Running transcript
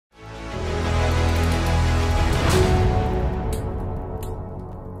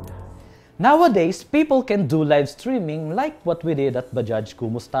Nowadays, people can do live streaming like what we did at Bajaj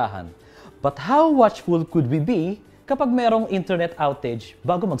Kumustahan. But how watchful could we be kapag merong internet outage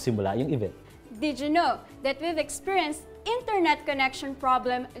bago magsimula yung event? Did you know that we've experienced internet connection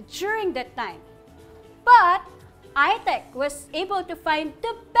problem during that time? But iTech was able to find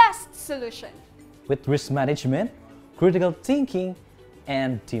the best solution. With risk management, critical thinking,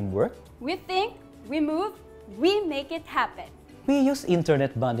 and teamwork, We think, we move, we make it happen. we use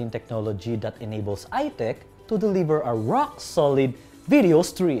internet bonding technology that enables iTech to deliver a rock-solid video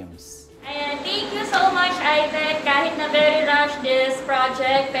streams. And thank you so much, iTech. Kahit na very rush this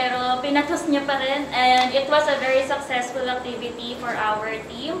project, pero pinatos niyo pa rin. And it was a very successful activity for our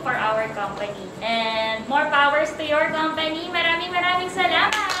team, for our company. And more powers to your company. Maraming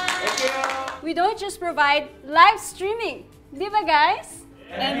salamat! Thank you! We don't just provide live streaming, di ba guys?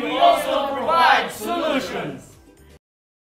 And we also provide solutions.